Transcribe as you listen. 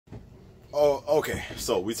Oh, okay.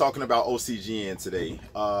 So we're talking about OCGN today.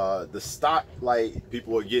 The stock, like,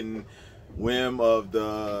 people are getting whim of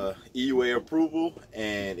the EUA approval,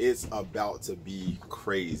 and it's about to be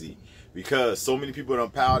crazy because so many people done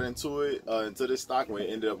piled into it, into this stock, where it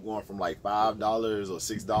ended up going from like $5 or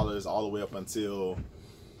 $6 all the way up until,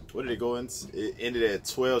 what did it go into? It ended at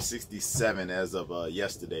 $12.67 as of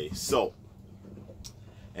yesterday. So,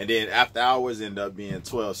 and then after hours ended up being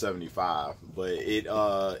 $12.75, but it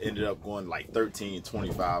ended up going like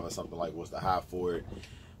 $13.25 or something, like was the high for it,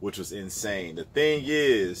 which was insane. The thing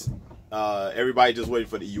is, everybody just waiting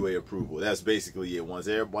for the EUA approval. That's basically it. Once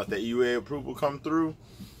that EUA approval come through,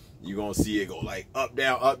 you're gonna see it go like up,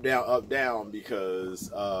 down, up, down, up, down,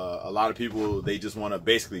 because a lot of people, they just want to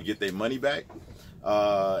basically get their money back,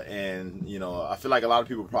 and you know, I feel like a lot of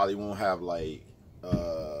people probably won't have like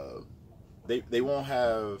they won't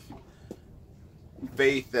have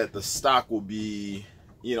faith that the stock will be,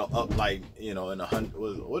 you know, up like, you know, in 100.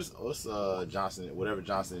 What's Johnson, whatever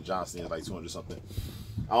Johnson & Johnson is, like 200 something.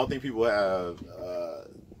 I don't think people have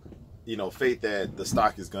you know, faith that the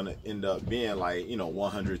stock is gonna end up being like, you know,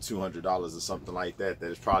 $100, $200 or something like that.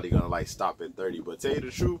 That is probably gonna like stop at 30. But tell you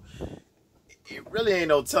the truth, it really ain't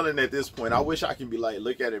no telling at this point. I wish I can be like,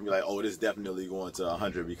 look at it and be like, oh, this is definitely going to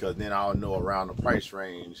 100, because then I'll know around the price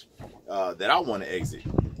range that I want to exit.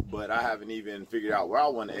 But I haven't even figured out where I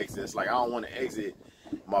want to exit. It's like, I don't want to exit.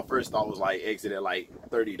 My first thought was like exit at like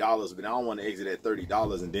 $30, but I don't want to exit at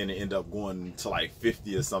 $30 and then it end up going to like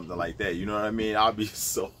 50 or something like that. You know what I mean? I'll be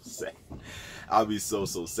so sad. I'll be so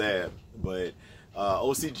sad. But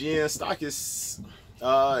OCGN stock is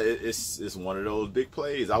it's one of those big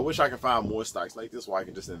plays. I wish I could find more stocks like this where I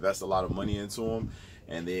can just invest a lot of money into them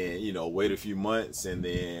and then, you know, wait a few months and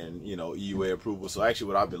then, you know, EUA approval. So actually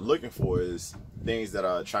what I've been looking for is things that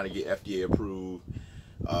are trying to get FDA approved,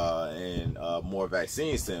 and more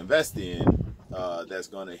vaccines to invest in, that's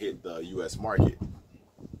going to hit the U.S. market.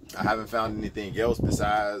 I haven't found anything else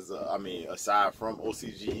besides, aside from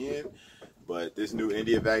OCGN, but this new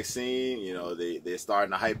India vaccine, you know, they're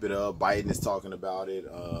starting to hype it up. Biden is talking about it.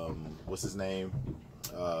 What's his name?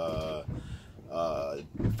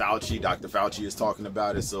 Fauci, Dr. Fauci is talking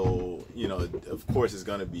about it. So, you know, of course it's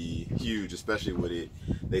going to be huge, especially with it.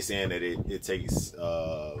 They saying that it takes,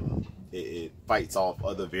 it fights off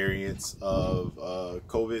other variants of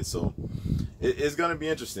COVID. So it's going to be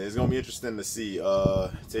interesting. It's going to be interesting to see.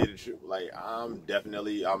 Tell you the truth, like, I'm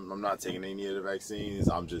not taking any of the vaccines.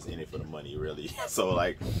 I'm just in it for the money, really. So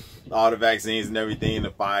like all the vaccines and everything,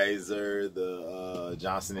 the Pfizer, the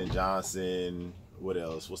Johnson & Johnson, what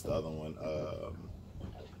else? What's the other one?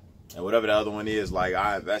 And whatever the other one is, like,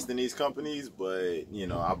 I invest in these companies, but, you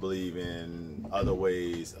know, I believe in other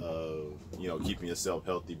ways of, you know, keeping yourself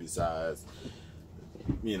healthy besides,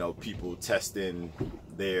 you know, people testing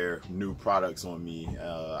their new products on me.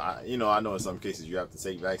 You know, I know in some cases you have to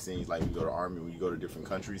take vaccines, like when you go to the Army, when you go to different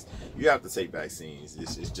countries, you have to take vaccines.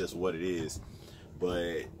 It's just what it is.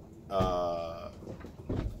 But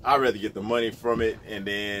I'd rather get the money from it, and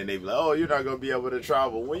then they be like, oh, you're not going to be able to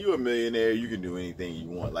travel. When you're a millionaire, you can do anything you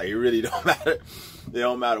want. Like, it really don't matter. It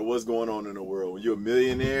don't matter what's going on in the world. When you're a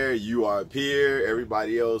millionaire, you are up here.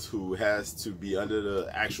 Everybody else who has to be under the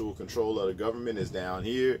actual control of the government is down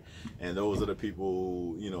here. And those are the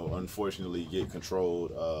people who, you know, unfortunately get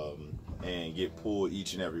controlled and get pulled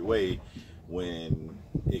each and every way when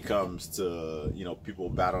it comes to, you know, people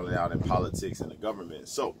battling it out in politics and the government.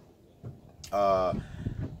 So,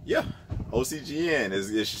 yeah, OCGN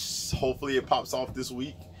is hopefully it pops off this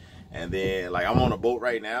week, and then, like, I'm on a boat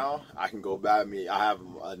right now. I can go buy me. I have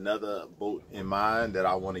another boat in mind that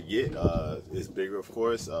I want to get. It's bigger, of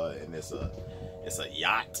course, and it's a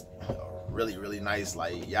yacht, a really nice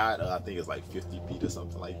like yacht. I think it's like 50 feet or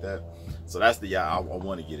something like that. So that's the yacht. I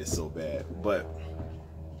want to get it so bad, but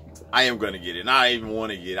I am going to get it. And I even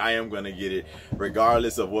want to get it. I am going to get it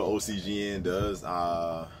regardless of what OCGN does.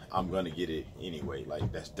 I'm going to get it anyway.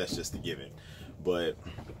 Like, that's just a given. But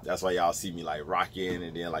that's why y'all see me like rocking,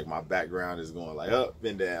 and then like my background is going like up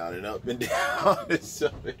and down and up and down. It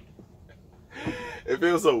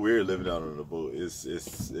feels so weird living out on the boat. It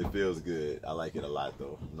feels good. I like it a lot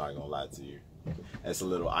though. I'm not going to lie to you. That's a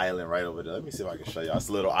little island right over there. Let me see if I can show y'all. It's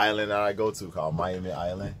a little island that I go to called Miami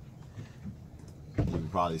Island. You can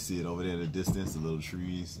probably see it over there in the distance, the little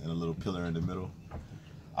trees and a little pillar in the middle.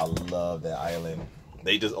 I love that island.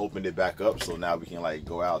 They just opened it back up, so now we can like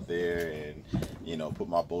go out there and, you know, put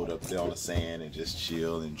my boat up there on the sand and just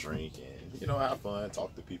chill and drink and, you know, have fun,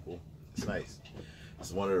 talk to people. It's nice.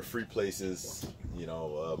 It's one of the free places, you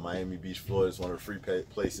know, Miami Beach, Florida is one of the free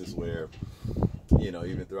places where, you know,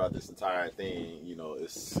 even throughout this entire thing, you know,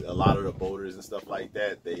 it's a lot of the boaters and stuff like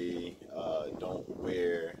that, they don't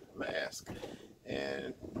wear masks,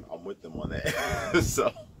 and I'm with them on that.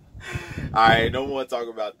 So, all right, no more talk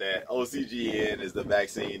about that. OCGN is the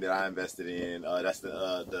vaccine that I invested in. That's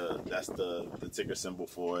the ticker symbol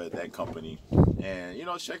for that company. And you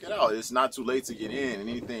know, check it out. It's not too late to get in. And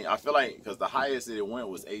anything, I feel like, because the highest it went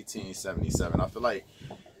was 1877. I feel like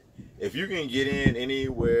if you can get in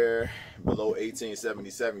anywhere below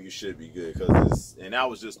 1877, you should be good. Because and that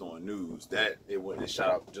was just on news. That it shot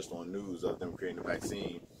up just on news of them creating the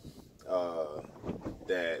vaccine.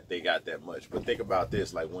 That they got that much. But think about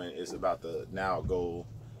this, like when it's about to now go,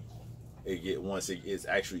 once it's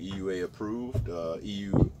actually EUA approved,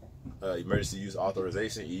 emergency use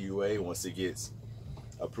authorization, EUA, once it gets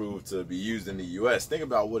approved to be used in the US, think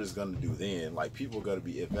about what it's going to do then. Like, people are going to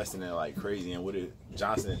be investing in it like crazy, and with it,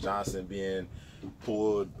 Johnson & Johnson being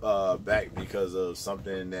pulled back because of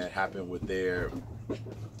something that happened with their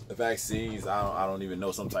vaccines. I don't even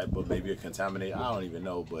know, some type of, maybe a contaminate, I don't even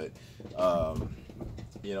know. But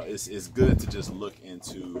you know, it's good to just look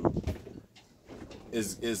into,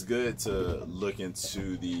 it's good to look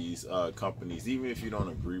into these companies, even if you don't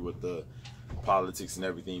agree with the politics and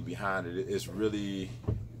everything behind it. It's really,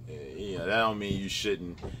 you know, that don't mean you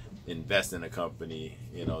shouldn't invest in a company.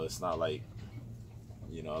 You know, it's not like,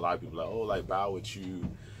 you know, a lot of people are like, oh, like, buy what you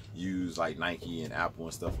use, like Nike and Apple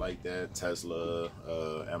and stuff like that, Tesla,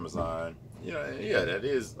 Amazon. You know, yeah, that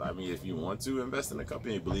is, I mean, if you want to invest in a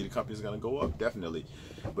company, you believe the company is going to go up, definitely.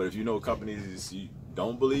 But if you know companies you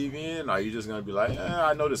don't believe in, are you just going to be like,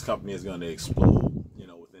 I know this company is going to explode, you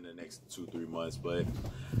know, within the next 2-3 months, but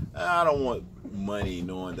I don't want money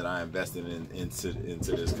knowing that I invested into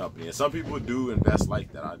this company. And some people do invest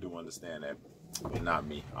like that. I do understand that, but not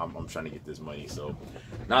me. I'm trying to get this money. So,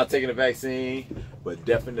 not taking the vaccine, but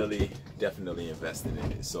definitely investing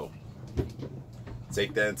in it. So,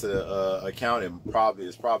 take that into account. And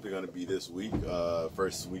it's probably going to be this week,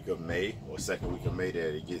 first week of May or second week of May,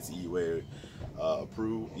 that it gets EUA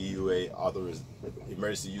approved, EUA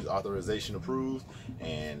emergency use authorization approved,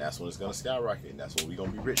 and that's when it's going to skyrocket, and that's when we're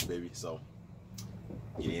going to be rich, baby. So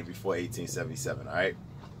get in before 1877. All right,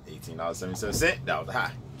 $18.77, that was the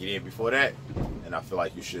high. Get in before that, and I feel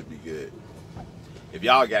like you should be good. If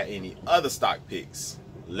y'all got any other stock picks,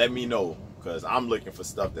 let me know, because I'm looking for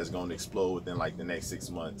stuff that's going to explode within like the next 6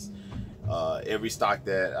 months. Every stock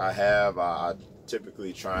that I have, I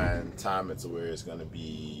typically try and time it to where it's going to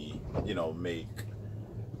be, you know, make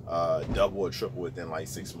double or triple within like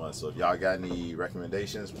 6 months. So if y'all got any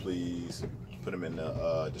recommendations, please put them in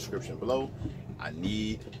the description below. I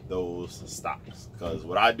need those stocks, because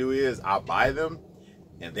what I do is I buy them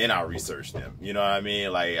and then I research them. You know what I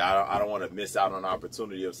mean? Like, I don't want to miss out on the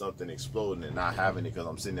opportunity of something exploding and not having it because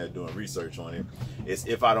I'm sitting there doing research on it. It's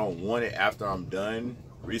if I don't want it after I'm done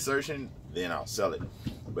researching, then I'll sell it.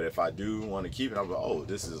 But if I do want to keep it, I'm like, oh,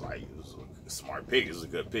 this is like, this is a smart pick, this is a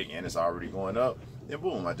good pick, and it's already going up, then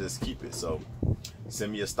boom, I just keep it. So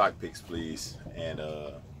send me your stock picks, please, and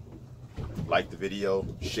like the video,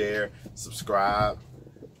 share, subscribe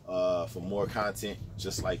for more content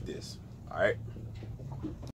just like this. All right.